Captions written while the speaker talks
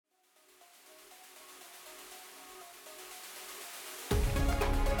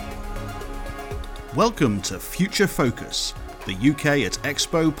Welcome to Future Focus, the UK at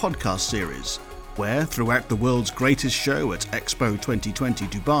Expo podcast series, where throughout the world's greatest show at Expo 2020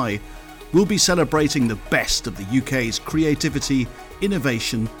 Dubai, we'll be celebrating the best of the UK's creativity,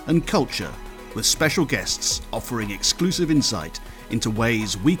 innovation and culture, with special guests offering exclusive insight into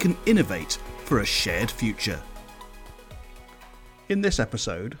ways we can innovate for a shared future. In this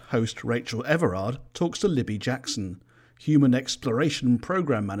episode, host Rachael Everard talks to Libby Jackson, Human Exploration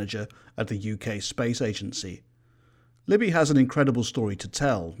Programme Manager at the UK Space Agency. Libby has an incredible story to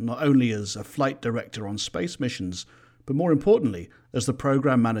tell, not only as a flight director on space missions, but more importantly, as the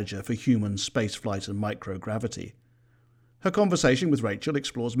Programme Manager for Human Spaceflight and Microgravity. Her conversation with Rachael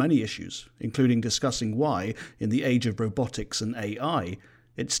explores many issues, including discussing why, in the age of robotics and AI,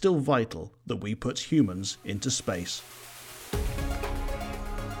 it's still vital that we put humans into space.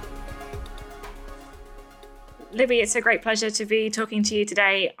 Libby, it's a great pleasure to be talking to you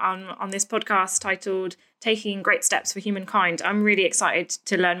today on this podcast titled Taking Great Steps for Humankind. I'm really excited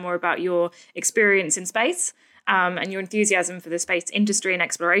to learn more about your experience in space and your enthusiasm for the space industry and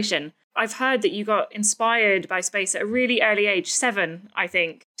exploration. I've heard that you got inspired by space at a really early age, 7, I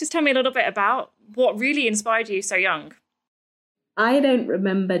think. Just tell me a little bit about what really inspired you so young. I don't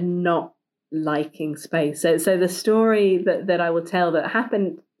remember not liking space. So the story that I will tell that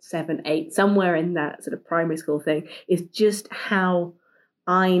happened 7, 8, somewhere in that sort of primary school thing, is just how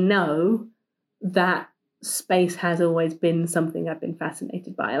I know that space has always been something I've been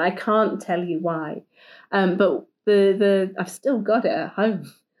fascinated by, and I can't tell you why. But I've still got it at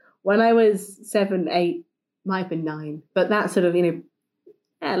home. When I was 7, 8, might have been 9, but that sort of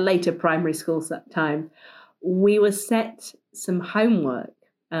later primary school time, we were set some homework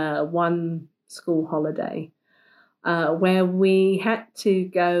one school holiday. Where we had to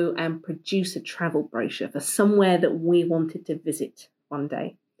go and produce a travel brochure for somewhere that we wanted to visit one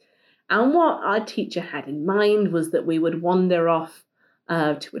day. And what our teacher had in mind was that we would wander off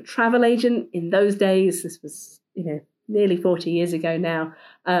to a travel agent. In those days, this was nearly 40 years ago now,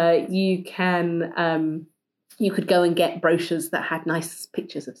 you could go and get brochures that had nice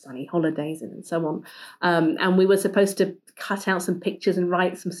pictures of sunny holidays and so on. And we were supposed to cut out some pictures and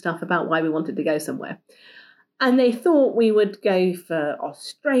write some stuff about why we wanted to go somewhere. And they thought we would go for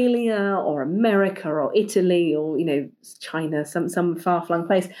Australia or America or Italy or, China, some far-flung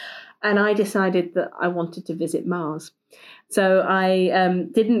place. And I decided that I wanted to visit Mars. So I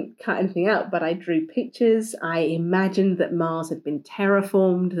didn't cut anything out, but I drew pictures. I imagined that Mars had been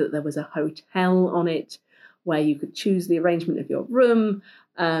terraformed, that there was a hotel on it where you could choose the arrangement of your room.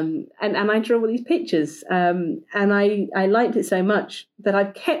 And I drew all these pictures. And I liked it so much that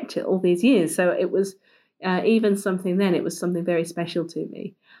I've kept it all these years. So it was... even something then, it was something very special to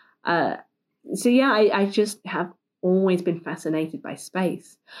me. I just have always been fascinated by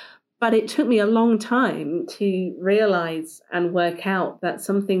space. But it took me a long time to realise and work out that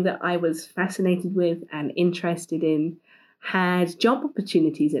something that I was fascinated with and interested in had job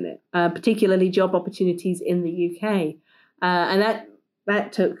opportunities in it, particularly job opportunities in the UK. And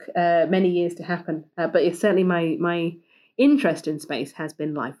that took many years to happen. But it's certainly my interest in space has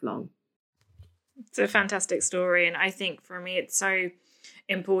been lifelong. It's a fantastic story. And I think for me, it's so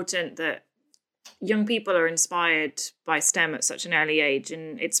important that young people are inspired by STEM at such an early age.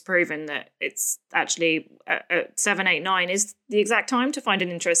 And it's proven that it's actually at 7, 8, 9 is the exact time to find an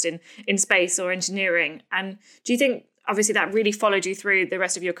interest in space or engineering. And do you think, obviously, that really followed you through the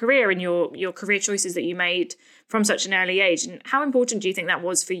rest of your career and your career choices that you made from such an early age? And how important do you think that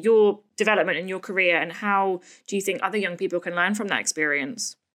was for your development in your career? And how do you think other young people can learn from that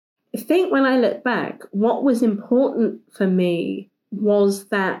experience? I think when I look back, what was important for me was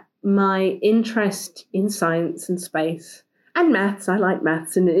that my interest in science and space and maths, I like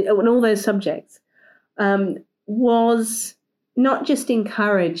maths and all those subjects, was not just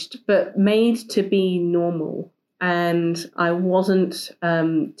encouraged, but made to be normal. And I wasn't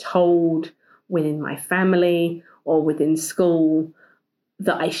told within my family or within school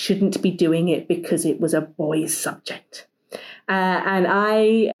that I shouldn't be doing it because it was a boys' subject. And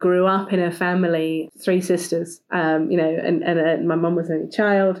I grew up in a family, 3 sisters, and my mum was the only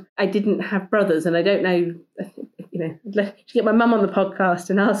child. I didn't have brothers, and I don't know, to get my mum on the podcast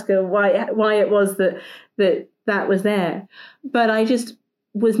and ask her why it was that was there. But I just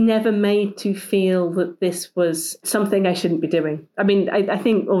was never made to feel that this was something I shouldn't be doing. I mean, I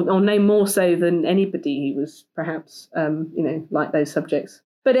think, or no more so than anybody who was perhaps, like those subjects.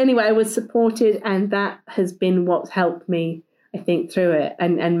 But anyway, I was supported, and that has been what's helped me, I think, through it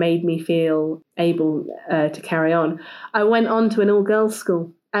and made me feel able to carry on. I went on to an all-girls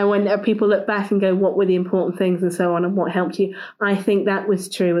school And when people look back and go, what were the important things and so on, and what helped you? I think that was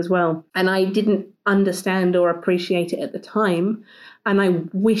true as well. And I didn't understand or appreciate it at the time. And I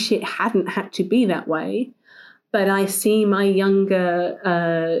wish it hadn't had to be that way. But I see my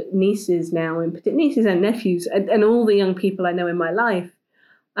younger nieces now, in particular, nieces and nephews, and all the young people I know in my life,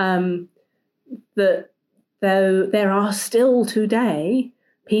 that though there are still today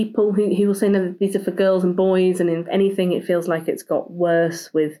people who will say, no, these are for girls and boys, and if anything, it feels like it's got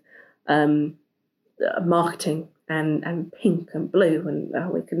worse with marketing and pink and blue,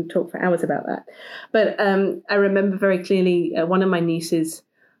 and we can talk for hours about that. But I remember very clearly one of my nieces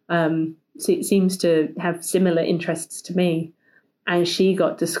seems to have similar interests to me, and she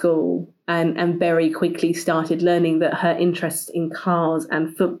got to school and very quickly started learning that her interests in cars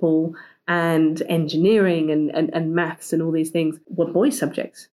and football and engineering and maths and all these things were boys'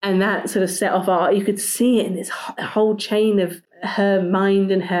 subjects. And that sort of set off you could see it in this whole chain of her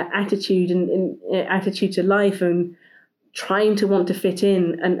mind and her attitude and attitude to life and trying to want to fit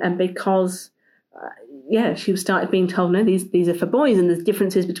in. And because, she started being told, no, these are for boys, and there's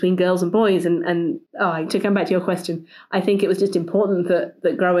differences between girls and boys. To come back to your question, I think it was just important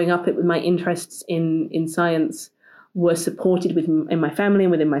that growing up, my interests in science were supported in my family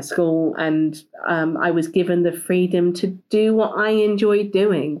and within my school, and I was given the freedom to do what I enjoyed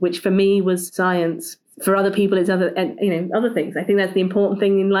doing, which for me was science. For other people, it's other things. I think that's the important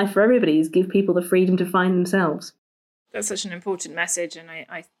thing in life for everybody, is give people the freedom to find themselves. That's such an important message, and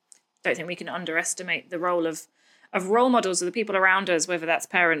I don't think we can underestimate the role of role models of the people around us, whether that's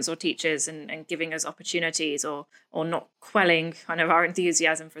parents or teachers, and giving us opportunities or not quelling kind of our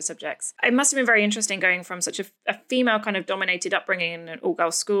enthusiasm for subjects. It must have been very interesting going from such a female kind of dominated upbringing in an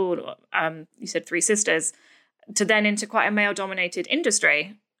all-girls school, you said 3 sisters, to then into quite a male-dominated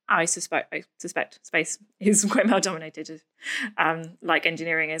industry. I suspect space is quite male-dominated, like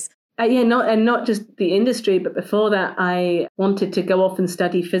engineering is. Not just the industry, but before that, I wanted to go off and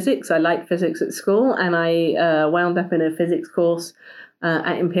study physics. I liked physics at school, and I wound up in a physics course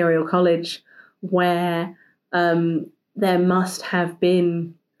at Imperial College, where there must have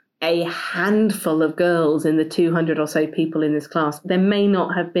been a handful of girls in the 200 or so people in this class. There may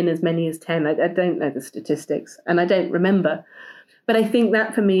not have been as many as 10. I don't know the statistics, and I don't remember. But I think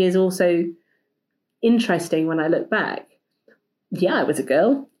that for me is also interesting when I look back. Yeah, I was a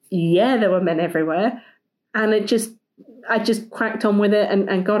girl. Yeah, there were men everywhere. And I just cracked on with it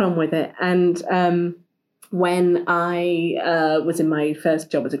and got on with it. And when I was in my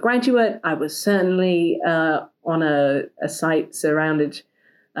first job as a graduate, I was certainly on a site surrounded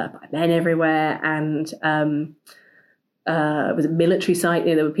by men everywhere. And it was a military site.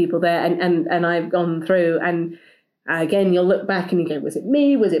 There were people there. And I've gone through, and again, you'll look back and you go, was it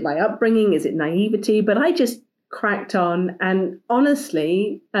me? Was it my upbringing? Is it naivety? But I just cracked on. And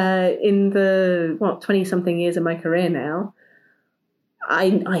honestly, in the 20-something years of my career now,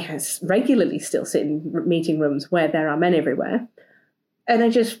 I regularly still sit in meeting rooms where there are men everywhere, and I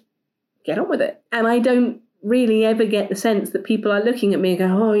just get on with it. And I don't really ever get the sense that people are looking at me and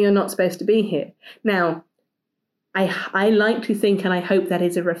go, oh, you're not supposed to be here. Now, I like to think, and I hope that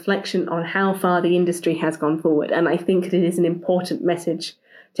is a reflection on how far the industry has gone forward. And I think it is an important message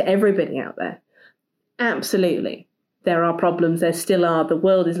to everybody out there. Absolutely. There are problems. There still are. The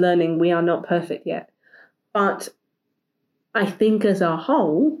world is learning. We are not perfect yet. But I think as a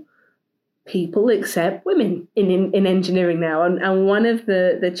whole, people accept women in engineering now. And one of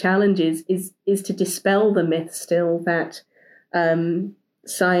the challenges is to dispel the myth still that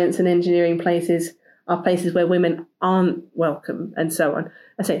science and engineering places are places where women aren't welcome and so on.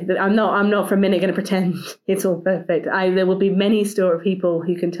 I say that I'm not for a minute going to pretend it's all perfect. There will be many people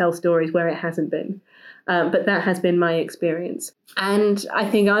who can tell stories where it hasn't been. But that has been my experience. And I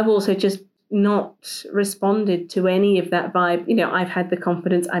think I've also just not responded to any of that vibe. You know, I've had the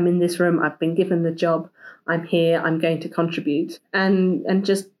confidence. I'm in this room. I've been given the job. I'm here. I'm going to contribute, and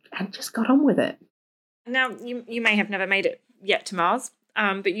just got on with it. Now, you may have never made it yet to Mars,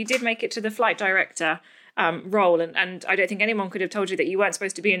 but you did make it to the flight director role. And I don't think anyone could have told you that you weren't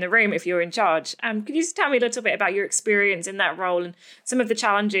supposed to be in the room if you were in charge. Could you just tell me a little bit about your experience in that role and some of the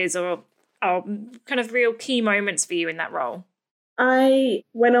challenges or kind of real key moments for you in that role? I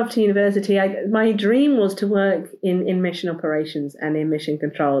went off to university. My dream was to work in mission operations and in mission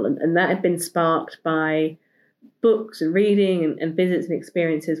control. And that had been sparked by books and reading and visits and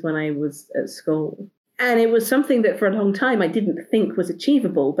experiences when I was at school. And it was something that for a long time I didn't think was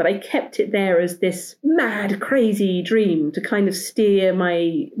achievable, but I kept it there as this mad, crazy dream to kind of steer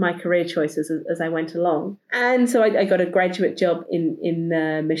my career choices as I went along. And so I got a graduate job in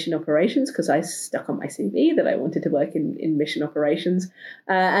mission operations because I stuck on my CV that I wanted to work in mission operations.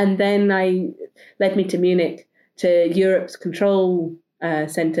 And then I led me to Munich, to Europe's control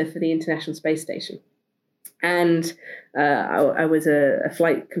center for the International Space Station. And I was a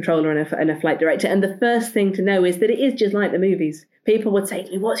flight controller and a flight director. And the first thing to know is that it is just like the movies. People would say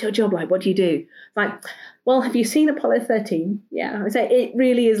to me, "What's your job like? What do you do?" It's like, "Well, have you seen Apollo 13? Yeah." I say, it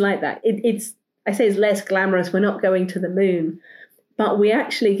really is like that. It's less glamorous. We're not going to the moon. But we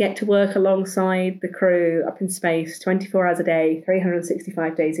actually get to work alongside the crew up in space 24 hours a day,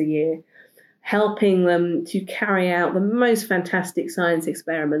 365 days a year, helping them to carry out the most fantastic science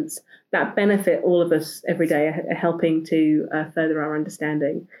experiments that benefit all of us every day, helping to further our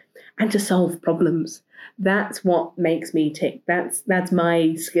understanding and to solve problems. That's what makes me tick. That's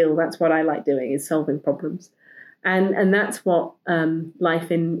my skill. That's what I like doing, is solving problems. And that's what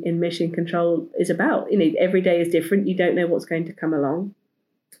life in mission control is about. Every day is different. You don't know what's going to come along.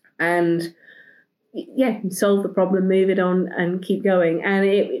 And solve the problem, move it on and keep going. And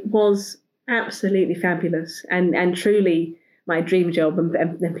it was absolutely fabulous and truly my dream job.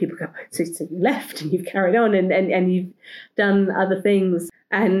 And then people go, so you left and you've carried on and you've done other things.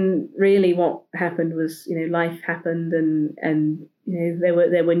 And really what happened was, life happened and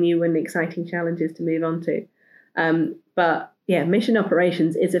there were new and exciting challenges to move on to. But mission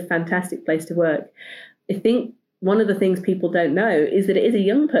operations is a fantastic place to work. I think one of the things people don't know is that it is a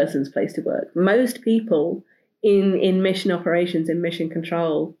young person's place to work. Most people in mission operations, in mission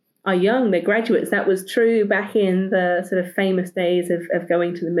control, are young. They're graduates. That was true back in the sort of famous days of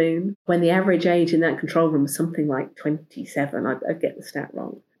going to the moon, when the average age in that control room was something like 27. I get the stat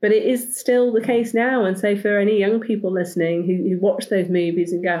wrong. But it is still the case now. And so for any young people listening who watch those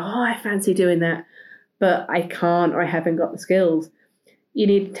movies and go, "Oh, I fancy doing that, but I can't, or I haven't got the skills," you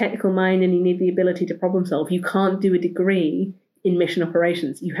need a technical mind and you need the ability to problem solve. You can't do a degree in mission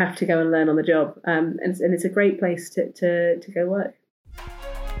operations. You have to go and learn on the job. And it's a great place to go work.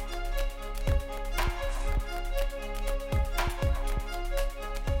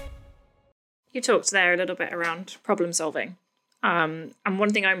 You talked there a little bit around problem solving. And one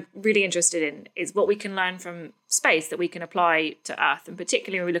thing I'm really interested in is what we can learn from space that we can apply to Earth, and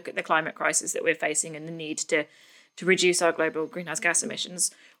particularly when we look at the climate crisis that we're facing and the need to reduce our global greenhouse gas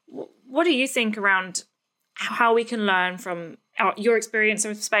emissions. What do you think around how we can learn from your experience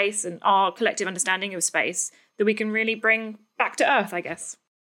of space and our collective understanding of space that we can really bring back to Earth, I guess?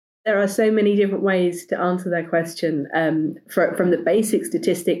 There are so many different ways to answer that question, from the basic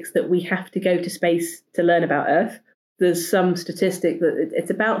statistics that we have to go to space to learn about Earth. There's some statistic that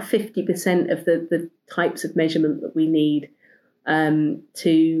it's about 50% of the types of measurement that we need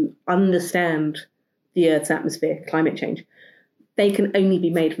to understand the Earth's atmosphere, climate change. They can only be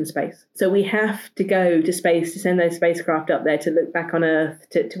made from space. So we have to go to space, to send those spacecraft up there to look back on Earth,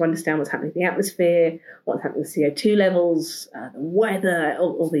 to understand what's happening in the atmosphere, what's happening with CO2 levels, the weather,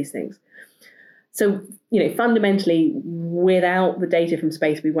 all these things. So, fundamentally, without the data from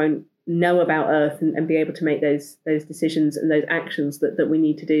space, we won't know about Earth and be able to make those decisions and those actions that we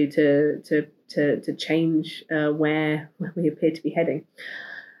need to do to change where we appear to be heading.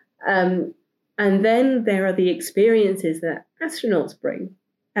 And then there are the experiences that astronauts bring,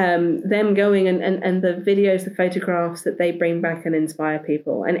 them going and the videos, the photographs that they bring back and inspire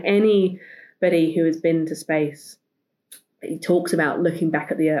people. And anybody who has been to space, he talks about looking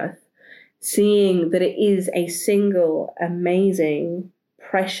back at the Earth, seeing that it is a single, amazing,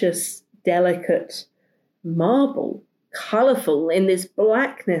 precious, delicate marble, colourful in this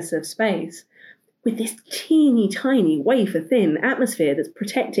blackness of space, with this teeny tiny wafer thin atmosphere that's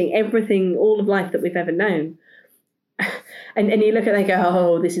protecting everything, all of life that we've ever known. And you look at it and go,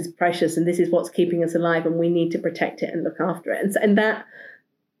 "Oh, this is precious and this is what's keeping us alive and we need to protect it and look after it." And that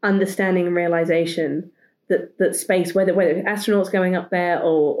understanding and realization that space, whether astronauts going up there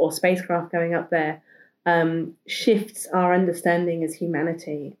or spacecraft going up there, shifts our understanding as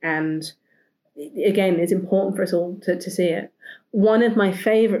humanity. And again, it's important for us all to see it. One of my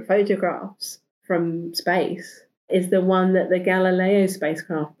favorite photographs from space is the one that the Galileo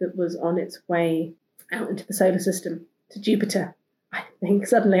spacecraft that was on its way out into the solar system to Jupiter. I think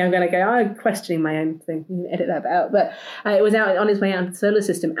suddenly I'm questioning my own thing. You can edit that out. But it was out on its way out into the solar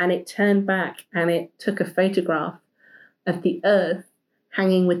system, and it turned back and it took a photograph of the Earth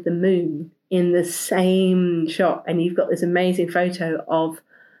hanging with the moon in the same shot. And you've got this amazing photo of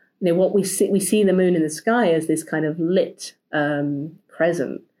what we see the moon in the sky as this kind of lit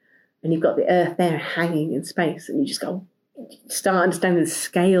crescent. and you've got the Earth there hanging in space, and you just start understanding the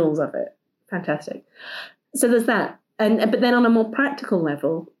scales of it. Fantastic. So there's that. But then on a more practical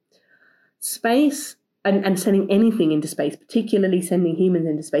level, space and sending anything into space, particularly sending humans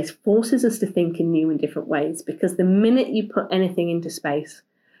into space, forces us to think in new and different ways, because the minute you put anything into space,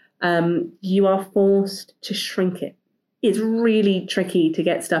 you are forced to shrink it. It's really tricky to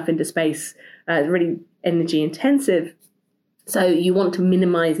get stuff into space, really energy intensive. So you want to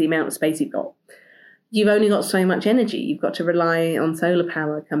minimize the amount of space you've got. You've only got so much energy. You've got to rely on solar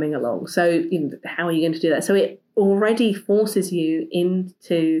power coming along. So how are you going to do that? So it already forces you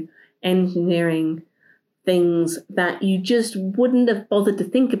into engineering things that you just wouldn't have bothered to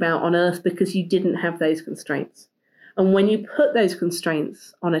think about on Earth because you didn't have those constraints. And when you put those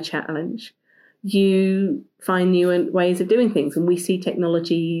constraints on a challenge, you find new ways of doing things. And we see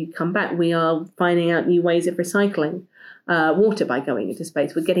technology come back. We are finding out new ways of recycling water by going into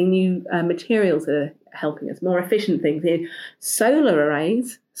space. We're getting new materials that are helping us, more efficient things. Solar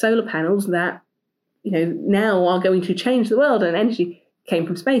arrays, solar panels that now are going to change the world, and energy came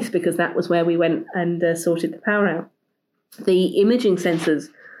from space because that was where we went and sorted the power out. The imaging sensors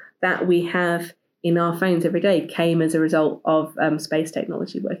that we have in our phones every day came as a result of space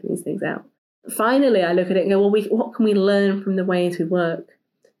technology working these things out. Finally, I look at it and go, well, what can we learn from the ways we work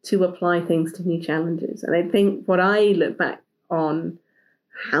to apply things to new challenges? And I think what I look back on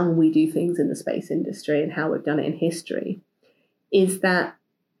how we do things in the space industry and how we've done it in history is that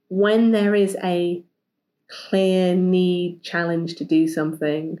when there is a clear need, challenge to do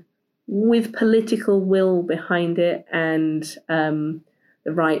something with political will behind it and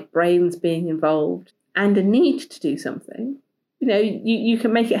the right brains being involved and a need to do something, you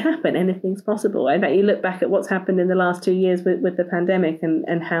can make it happen. Anything's possible. I bet you look back at what's happened in the last 2 years with the pandemic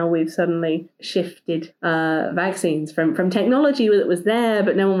and how we've suddenly shifted vaccines from technology that was there,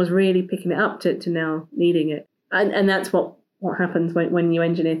 but no one was really picking it up to now needing it. And that's what happens when you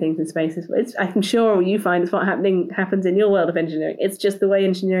engineer things in space. I'm sure you find it's what happens in your world of engineering. It's just the way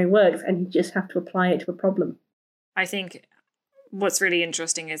engineering works, and you just have to apply it to a problem. I think what's really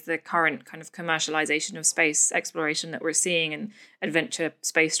interesting is the current kind of commercialization of space exploration that we're seeing, and adventure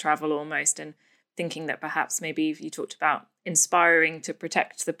space travel almost, and thinking that perhaps maybe if you talked about inspiring to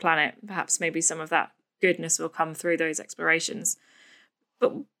protect the planet, perhaps maybe some of that goodness will come through those explorations.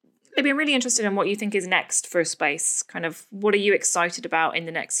 But Libby, I'm really interested in what you think is next for space. Kind of what are you excited about in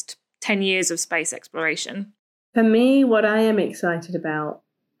the next 10 years of space exploration? For me, what I am excited about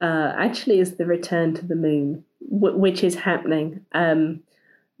actually is the return to the moon, which is happening.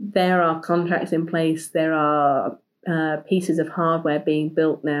 There are contracts in place. There are pieces of hardware being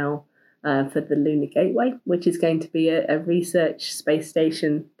built now for the Lunar Gateway, which is going to be a research space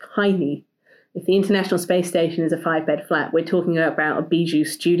station, tiny. If the International Space Station is a 5-bed flat, we're talking about a bijou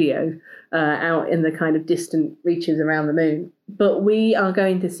studio out in the kind of distant reaches around the moon. But we are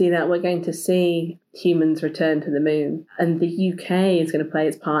going to see that. We're going to see humans return to the moon. And the UK is going to play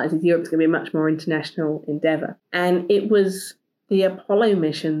its part. As Europe's going to be a much more international endeavour. And it was the Apollo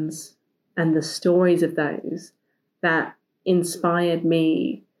missions and the stories of those that inspired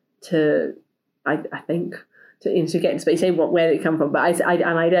me to, I think, to get into space. Say where did it come from? But I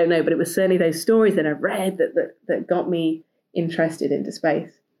don't know. But it was certainly those stories that I read that got me interested into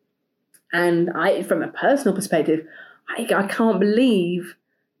space. And from a personal perspective, I can't believe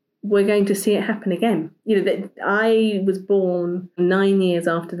we're going to see it happen again. That I was born 9 years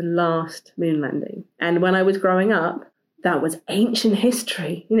after the last moon landing, and when I was growing up, that was ancient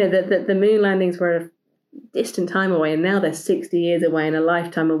history. The moon landings were a distant time away, and now they're 60 years away and a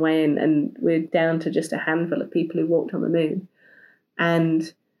lifetime away, and we're down to just a handful of people who walked on the moon.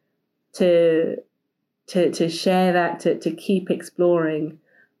 And to share that, to keep exploring,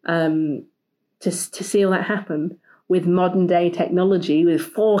 to see all that happen with modern day technology,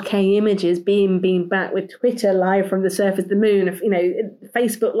 with 4K images being beamed back, with Twitter live from the surface of the moon,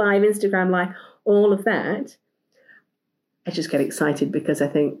 Facebook live, Instagram live, all of that, I just get excited because I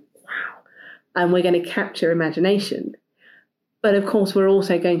think, and we're going to capture imagination. But of course, we're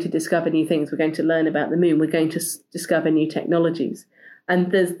also going to discover new things. We're going to learn about the moon. We're going to discover new technologies. And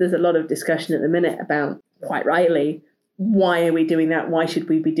there's a lot of discussion at the minute about, quite rightly, why are we doing that? Why should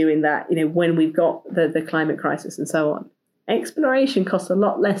we be doing that? When we've got the climate crisis and so on. Exploration costs a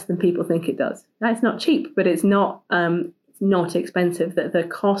lot less than people think it does. Now, it's not cheap, but it's not expensive. The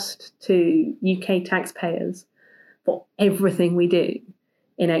cost to UK taxpayers for everything we do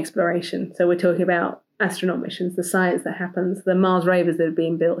in exploration. So we're talking about astronaut missions, the science that happens, the Mars rovers that are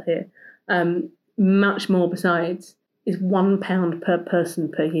being built here. Much more besides is £1 per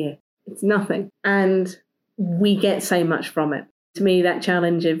person per year. It's nothing. And we get so much from it. To me, that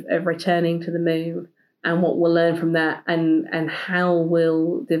challenge of returning to the moon and what we'll learn from that, and how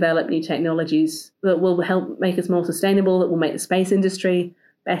we'll develop new technologies that will help make us more sustainable, that will make the space industry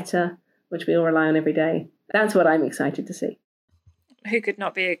better, which we all rely on every day. That's what I'm excited to see. Who could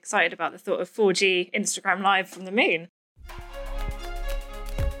not be excited about the thought of 4G Instagram Live from the moon?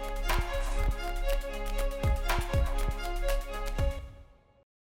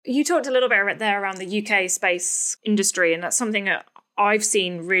 You talked a little bit there around the UK space industry, and that's something that I've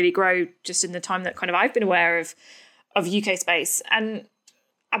seen really grow just in the time that kind of I've been aware of UK space.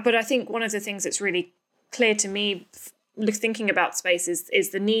 But I think one of the things that's really clear to me thinking about space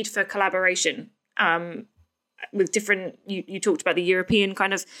is the need for collaboration with different, you talked about the European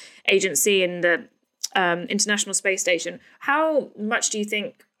kind of agency and the International Space Station. How much do you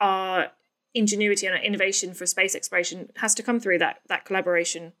think our ingenuity and our innovation for space exploration has to come through that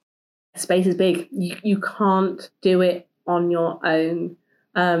collaboration? Space is big. You can't do it on your own.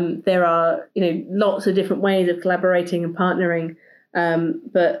 There are, lots of different ways of collaborating and partnering.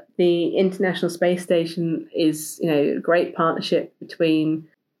 But the International Space Station is, a great partnership between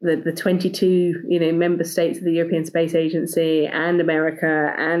the 22, member states of the European Space Agency and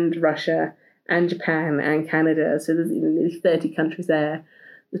America and Russia and Japan and Canada. So there's nearly 30 countries there.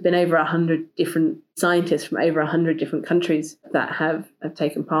 There's been over 100 different scientists from over 100 different countries that have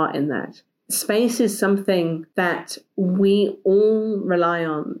taken part in that. Space is something that we all rely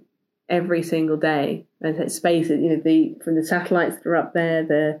on every single day. And space, from the satellites that are up there,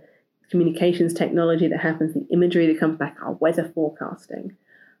 the communications technology that happens, the imagery that comes back, our weather forecasting,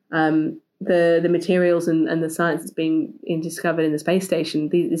 the materials and the science that's being discovered in the space station.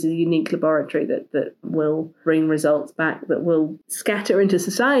 This is a unique laboratory that will bring results back that will scatter into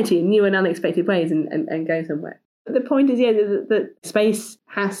society in new and unexpected ways and go somewhere. The point is, that space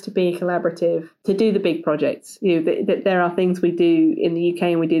has to be collaborative to do the big projects. That there are things we do in the UK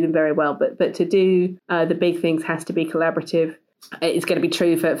and we do them very well, but to do the big things has to be collaborative. It's going to be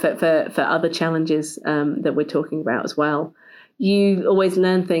true for other challenges that we're talking about as well. You always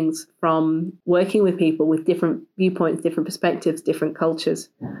learn things from working with people with different viewpoints, different perspectives, different cultures.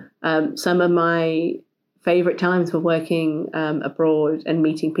 Some of my favourite times were working abroad and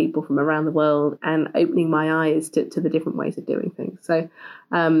meeting people from around the world and opening my eyes to the different ways of doing things. So,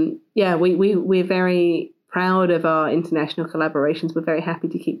 we're very proud of our international collaborations. We're very happy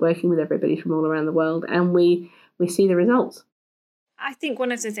to keep working with everybody from all around the world, and we see the results. I think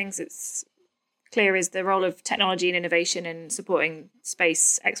one of the things that's clear is the role of technology and innovation in supporting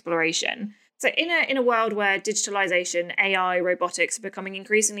space exploration. So in a world where digitalization, AI, robotics are becoming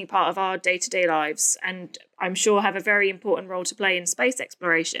increasingly part of our day-to-day lives, and I'm sure have a very important role to play in space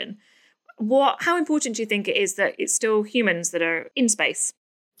exploration, how important do you think it is that it's still humans that are in space?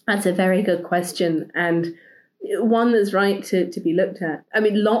 That's a very good question, and one that's right to be looked at. I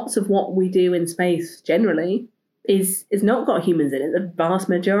mean, lots of what we do in space generally is not got humans in it. The vast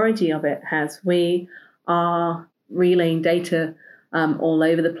majority of it has. We are relaying data all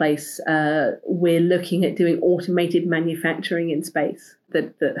over the place. We're looking at doing automated manufacturing in space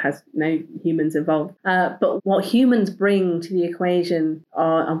that has no humans involved. But what humans bring to the equation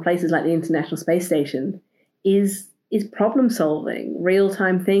on places like the International Space Station is problem solving,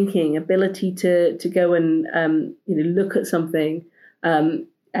 real-time thinking, ability to go and look at something and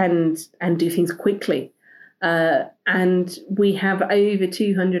do things quickly. And we have over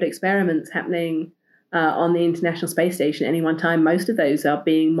 200 experiments happening on the International Space Station at any one time. Most of those are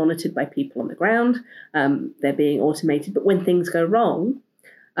being monitored by people on the ground. They're being automated. But when things go wrong,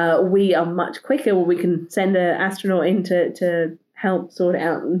 we are much quicker. We can send an astronaut in to help sort it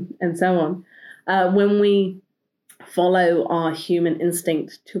out and so on. When we follow our human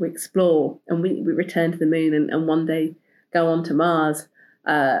instinct to explore and we return to the moon and one day go on to Mars,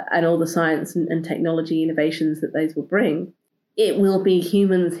 and all the science and technology innovations that those will bring, it will be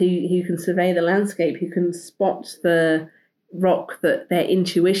humans who can survey the landscape, who can spot the rock that their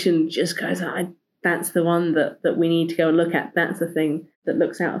intuition just goes, that's the one that we need to go and look at. That's the thing that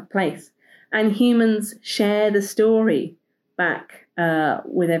looks out of place. And humans share the story back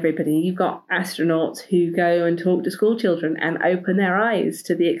with everybody. You've got astronauts who go and talk to school children and open their eyes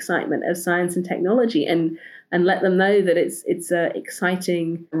to the excitement of science and technology and let them know that it's an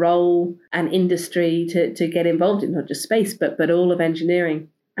exciting role and industry to get involved in, not just space, but all of engineering.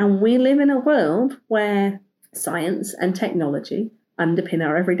 And we live in a world where science and technology underpin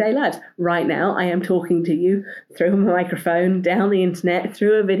our everyday lives. Right now, I am talking to you through a microphone, down the internet,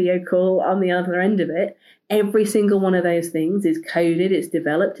 through a video call on the other end of it. Every single one of those things is coded, it's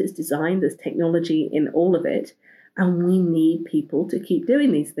developed, it's designed, there's technology in all of it. And we need people to keep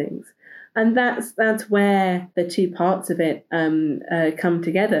doing these things. And that's where the two parts of it come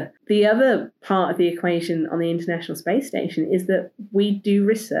together. The other part of the equation on the International Space Station is that we do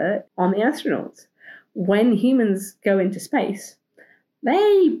research on the astronauts. When humans go into space,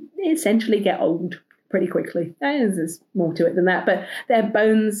 they essentially get old pretty quickly. There's more to it than that, but their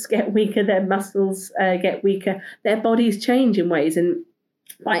bones get weaker, their muscles get weaker, their bodies change in ways. And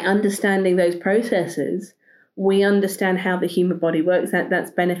by understanding those processes, we understand how the human body works.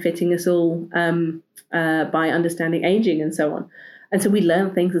 That's benefiting us all by understanding aging and so on. And so we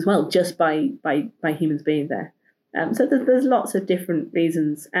learn things as well just by humans being there. So there's lots of different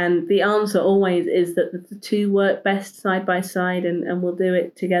reasons. And the answer always is that the two work best side by side, and we'll do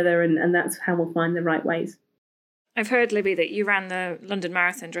it together. And that's how we'll find the right ways. I've heard, Libby, that you ran the London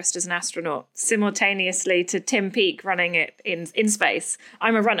Marathon dressed as an astronaut simultaneously to Tim Peake running it in space.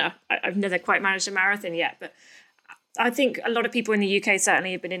 I'm a runner. I've never quite managed a marathon yet, but I think a lot of people in the UK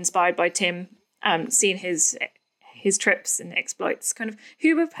certainly have been inspired by Tim, seen his trips and exploits. Kind of,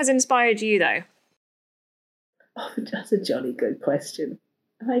 who has inspired you, though? Oh, that's a jolly good question.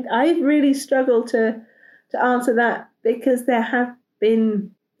 I really struggle to answer that because there have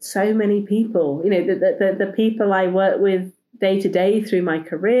been so many people, the people I work with day to day through my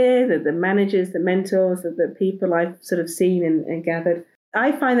career, the managers, the mentors, the people I've sort of seen and gathered.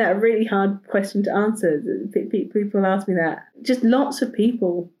 I find that a really hard question to answer. People ask me that. Just lots of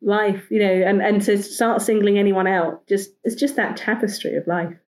people, life, and to start singling anyone out, it's just that tapestry of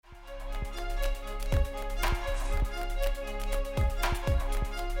life.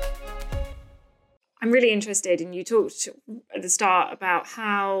 I'm really interested, and you talked at the start about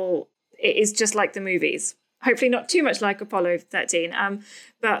how it is just like the movies. Hopefully not too much like Apollo 13,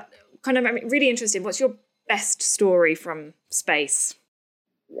 but kind of, I'm really interested. What's your best story from space?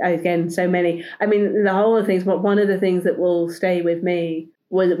 Again, so many. I mean, the whole of things, but one of the things that will stay with me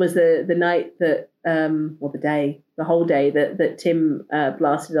was the night that, the whole day that Tim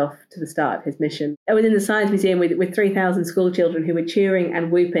blasted off to the start of his mission. I was in the Science Museum with 3,000 school children who were cheering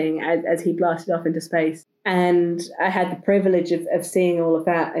and whooping as he blasted off into space. And I had the privilege of seeing all of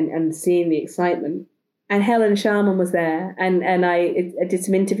that and seeing the excitement. And Helen Sharman was there, and I did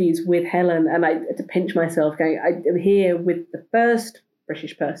some interviews with Helen, and I had to pinch myself going, I'm here with the first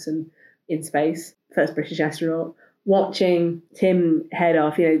British person in space, first British astronaut, watching Tim head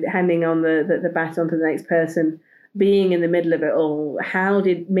off, handing on the baton to the next person, being in the middle of it all. How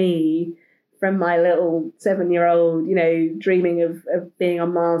did me, from my little 7-year-old, dreaming of being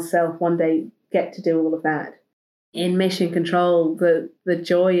on Mars self one day, get to do all of that? In mission control, the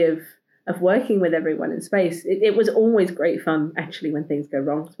joy of working with everyone in space, it was always great fun, actually, when things go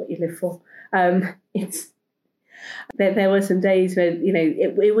wrong. It's what you live for. There were some days where,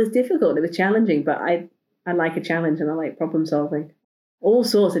 it was difficult, it was challenging, but I like a challenge and I like problem solving. All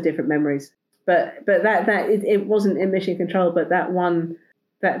sorts of different memories. But it wasn't in mission control, but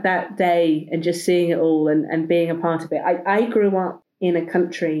that day and just seeing it all and being a part of it. I grew up in a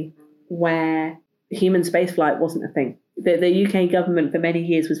country where human spaceflight wasn't a thing. The UK government for many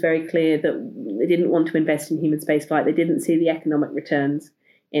years was very clear that they didn't want to invest in human spaceflight. They didn't see the economic returns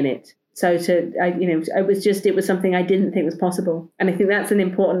in it. So it was something I didn't think was possible. And I think that's an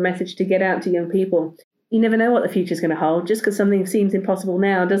important message to get out to young people. You never know what the future is going to hold. Just because something seems impossible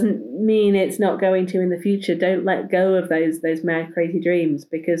now doesn't mean it's not going to in the future. Don't let go of those mad, crazy dreams,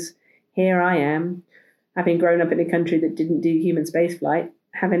 because here I am, having grown up in a country that didn't do human spaceflight,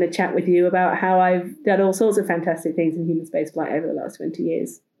 having a chat with you about how I've done all sorts of fantastic things in human spaceflight over the last 20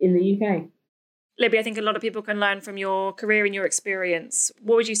 years in the UK. Libby, I think a lot of people can learn from your career and your experience.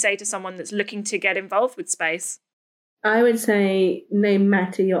 What would you say to someone that's looking to get involved with space? I would say, no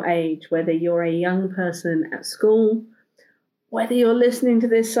matter your age, whether you're a young person at school, whether you're listening to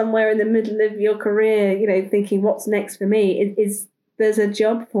this somewhere in the middle of your career, thinking, what's next for me, there's a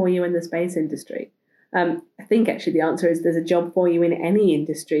job for you in the space industry. I think actually the answer is there's a job for you in any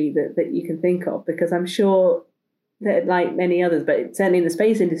industry that you can think of, because I'm sure that, like many others, but certainly in the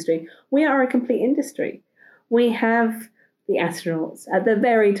space industry, we are a complete industry. We have the astronauts at the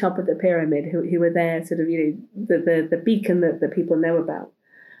very top of the pyramid who are there, sort of, the beacon that people know about.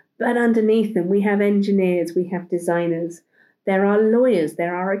 But underneath them, we have engineers, we have designers, there are lawyers,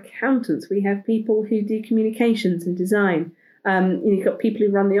 there are accountants, we have people who do communications and design. You've got people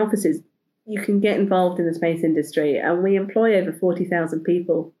who run the offices. You can get involved in the space industry, and we employ over 40,000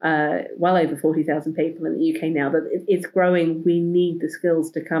 people, well over 40,000 people in the UK now. But it's growing. We need the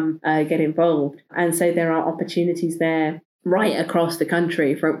skills to come get involved, and so there are opportunities there. right across the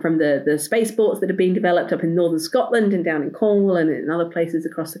country, from the spaceports that are being developed up in northern Scotland and down in Cornwall and in other places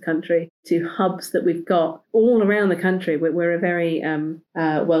across the country, to hubs that we've got all around the country. We're a very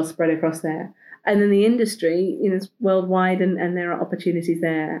well spread across there. And then the industry, is worldwide, and there are opportunities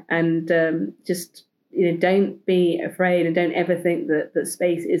there. And just, don't be afraid, and don't ever think that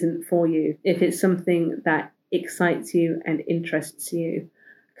space isn't for you. If it's something that excites you and interests you,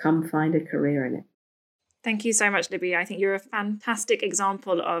 come find a career in it. Thank you so much, Libby. I think you're a fantastic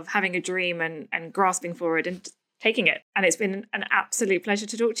example of having a dream and grasping for it and taking it. And it's been an absolute pleasure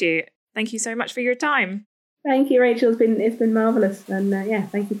to talk to you. Thank you so much for your time. Thank you, Rachel. It's been marvellous. And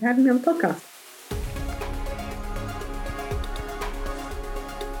thank you for having me on the podcast.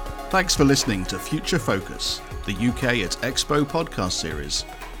 Thanks for listening to Future Focus, the UK at Expo podcast series.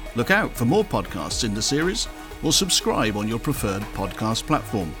 Look out for more podcasts in the series, or subscribe on your preferred podcast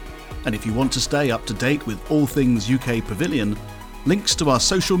platform. And if you want to stay up to date with all things UK Pavilion, links to our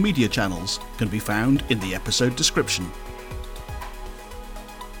social media channels can be found in the episode description.